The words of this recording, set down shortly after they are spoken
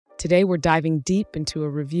Today we're diving deep into a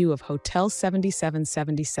review of Hotel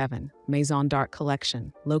 7777 Maison D'Art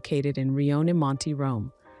Collection, located in Rione Monte,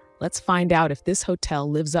 Rome. Let's find out if this hotel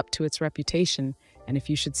lives up to its reputation and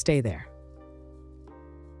if you should stay there.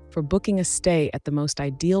 For booking a stay at the most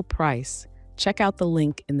ideal price, check out the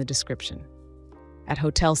link in the description. At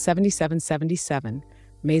Hotel 7777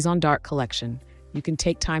 Maison D'Art Collection, you can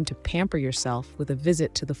take time to pamper yourself with a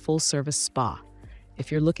visit to the full-service spa.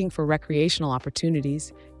 If you're looking for recreational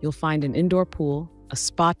opportunities, you'll find an indoor pool, a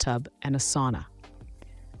spa tub, and a sauna.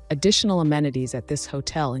 Additional amenities at this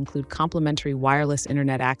hotel include complimentary wireless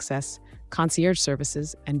internet access, concierge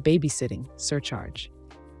services, and babysitting surcharge.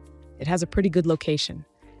 It has a pretty good location.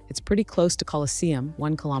 It's pretty close to Colosseum,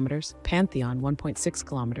 1 kilometers, Pantheon, 1.6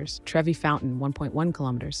 kilometers, Trevi Fountain, 1.1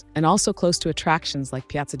 kilometers, and also close to attractions like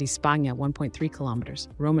Piazza di Spagna, 1.3 kilometers,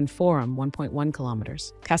 Roman Forum, 1.1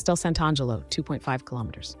 kilometers, Castel Sant'Angelo, 2.5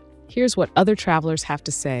 kilometers. Here's what other travelers have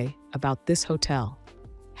to say about this hotel.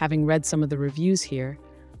 Having read some of the reviews here,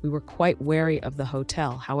 we were quite wary of the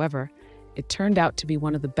hotel. However, it turned out to be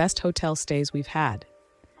one of the best hotel stays we've had.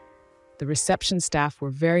 The reception staff were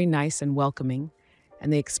very nice and welcoming,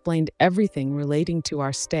 and they explained everything relating to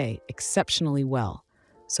our stay exceptionally well,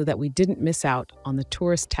 so that we didn't miss out on the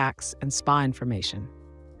tourist tax and spa information.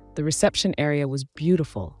 The reception area was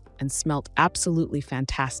beautiful and smelt absolutely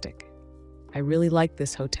fantastic. I really liked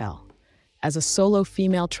this hotel. As a solo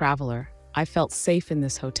female traveler, I felt safe in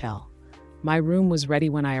this hotel. My room was ready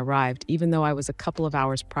when I arrived, even though I was a couple of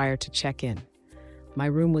hours prior to check-in. My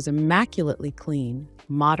room was immaculately clean,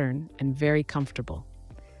 modern, and very comfortable.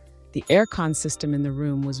 The aircon system in the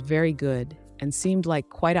room was very good and seemed like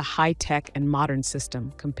quite a high-tech and modern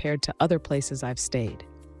system compared to other places I've stayed.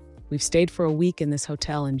 We've stayed for a week in this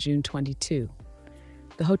hotel in June 22.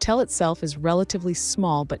 The hotel itself is relatively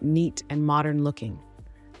small but neat and modern looking.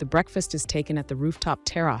 The breakfast is taken at the rooftop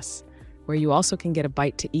terrace, where you also can get a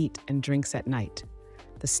bite to eat and drinks at night.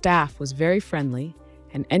 The staff was very friendly,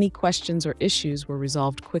 and any questions or issues were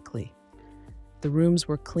resolved quickly. The rooms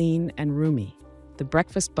were clean and roomy. The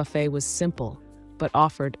breakfast buffet was simple, but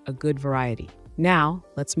offered a good variety. Now,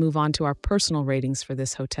 let's move on to our personal ratings for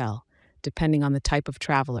this hotel, depending on the type of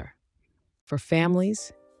traveler. For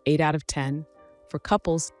families, 8 out of 10. For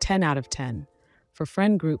couples, 10 out of 10. For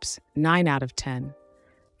friend groups, 9 out of 10.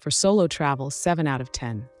 For solo travel, 7 out of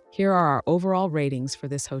 10. Here are our overall ratings for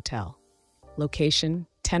this hotel. Location,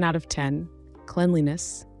 10 out of 10.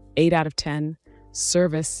 Cleanliness, 8 out of 10.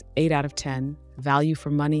 Service, 8 out of 10. Value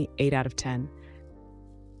for money, 8 out of 10.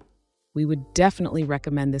 We would definitely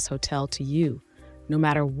recommend this hotel to you, no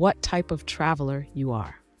matter what type of traveler you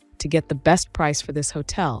are. To get the best price for this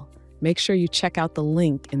hotel, make sure you check out the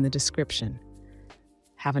link in the description.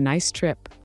 Have a nice trip.